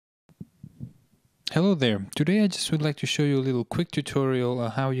Hello there. Today I just would like to show you a little quick tutorial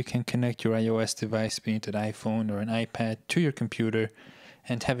on how you can connect your iOS device, be it an iPhone or an iPad, to your computer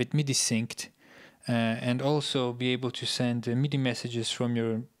and have it MIDI synced, and also be able to send MIDI messages from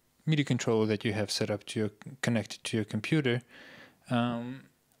your MIDI controller that you have set up to connected to your computer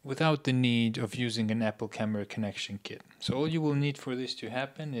without the need of using an Apple camera connection kit. So all you will need for this to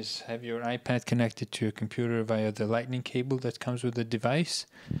happen is have your iPad connected to your computer via the lightning cable that comes with the device.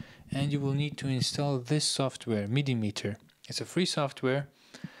 And you will need to install this software, midimittr. It's a free software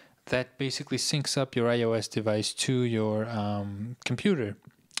that basically syncs up your iOS device to your computer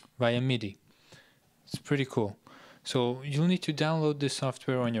via MIDI. It's pretty cool. So you'll need to download this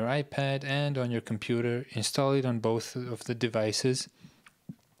software on your iPad and on your computer, install it on both of the devices,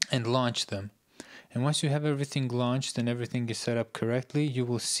 and launch them. And once you have everything launched and everything is set up correctly, you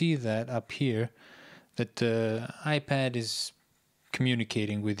will see that up here that the iPad is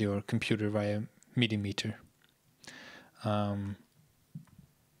communicating with your computer via midimittr.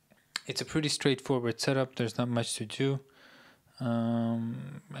 It's a pretty straightforward setup. There's not much to do,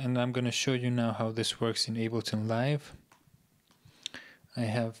 and I'm going to show you now how this works in Ableton Live. I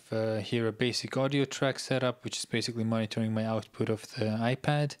have here a basic audio track setup, which is basically monitoring my output of the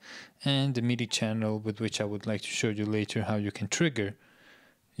iPad, and the MIDI channel with which I would like to show you later how you can trigger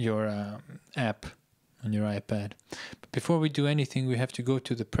your app on your iPad. But before we do anything, we have to go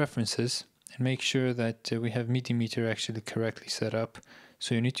to the preferences and make sure that we have midimittr actually correctly set up.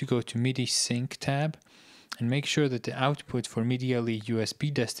 So you need to go to MIDI Sync tab and make sure that the output for MIDI LE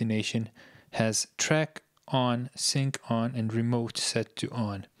USB destination has track on, sync on, and remote set to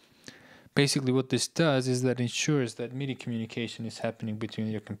on. Basically what this does is that ensures that MIDI communication is happening between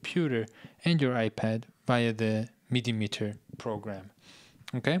your computer and your iPad via the midimittr program.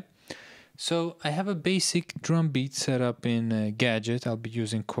 Okay? So I have a basic drum beat set up in Gadget. I'll be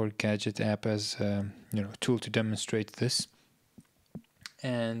using Chord Gadget app as a tool to demonstrate this.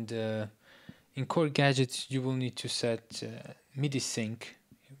 And in Chord Gadget, you will need to set MIDI sync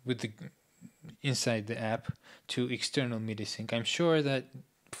with inside the app to external MIDI sync. I'm sure that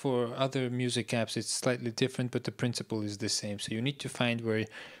for other music apps it's slightly different, but the principle is the same. So you need to find where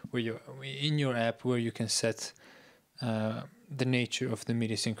you're in your app where you can set the nature of the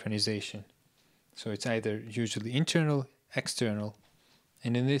MIDI synchronization. So it's either usually internal, external,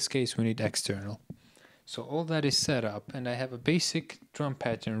 and in this case we need external. So all that is set up, and I have a basic drum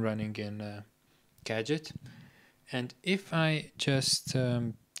pattern running in Gadget. And if I just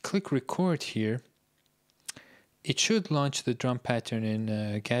click record here, it should launch the drum pattern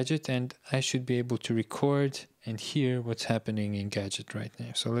in Gadget, and I should be able to record and hear what's happening in Gadget right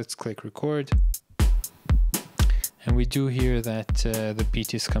now. So let's click record. And we do hear that the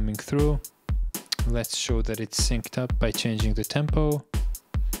beat is coming through. Let's show that it's synced up by changing the tempo.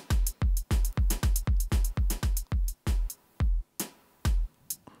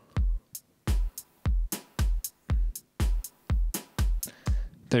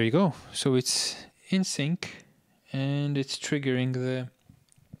 There you go. So it's in sync and it's triggering the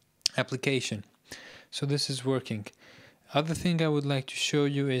application. So this is working. Other thing I would like to show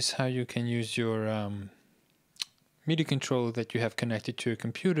you is how you can use your MIDI controller that you have connected to your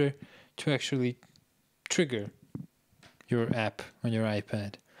computer to actually trigger your app on your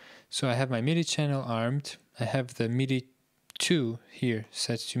iPad. So I have my MIDI channel armed. I have the MIDI 2 here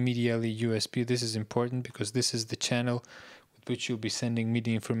set to MIDI LE USB. This is important because this is the channel with which you'll be sending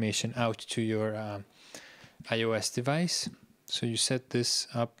MIDI information out to your iOS device. So you set this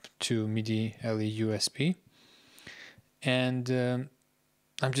up to MIDI LE USB. And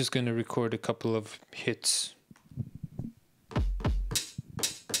I'm just going to record a couple of hits.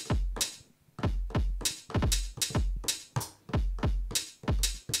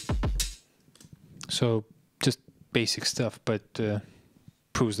 So just basic stuff, but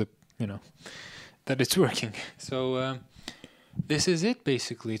proves that that it's working. So this is it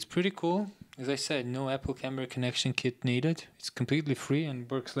basically. It's pretty cool. As I said, no Apple camera connection kit needed. It's completely free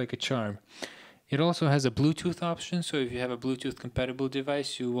and works like a charm. It also has a Bluetooth option, so if you have a Bluetooth compatible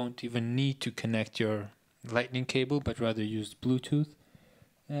device, you won't even need to connect your lightning cable, but rather use Bluetooth.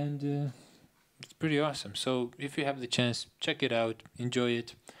 And it's pretty awesome. So if you have the chance, check it out, enjoy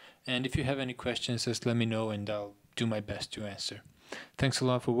it. And if you have any questions, just let me know and I'll do my best to answer. Thanks a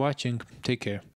lot for watching. Take care.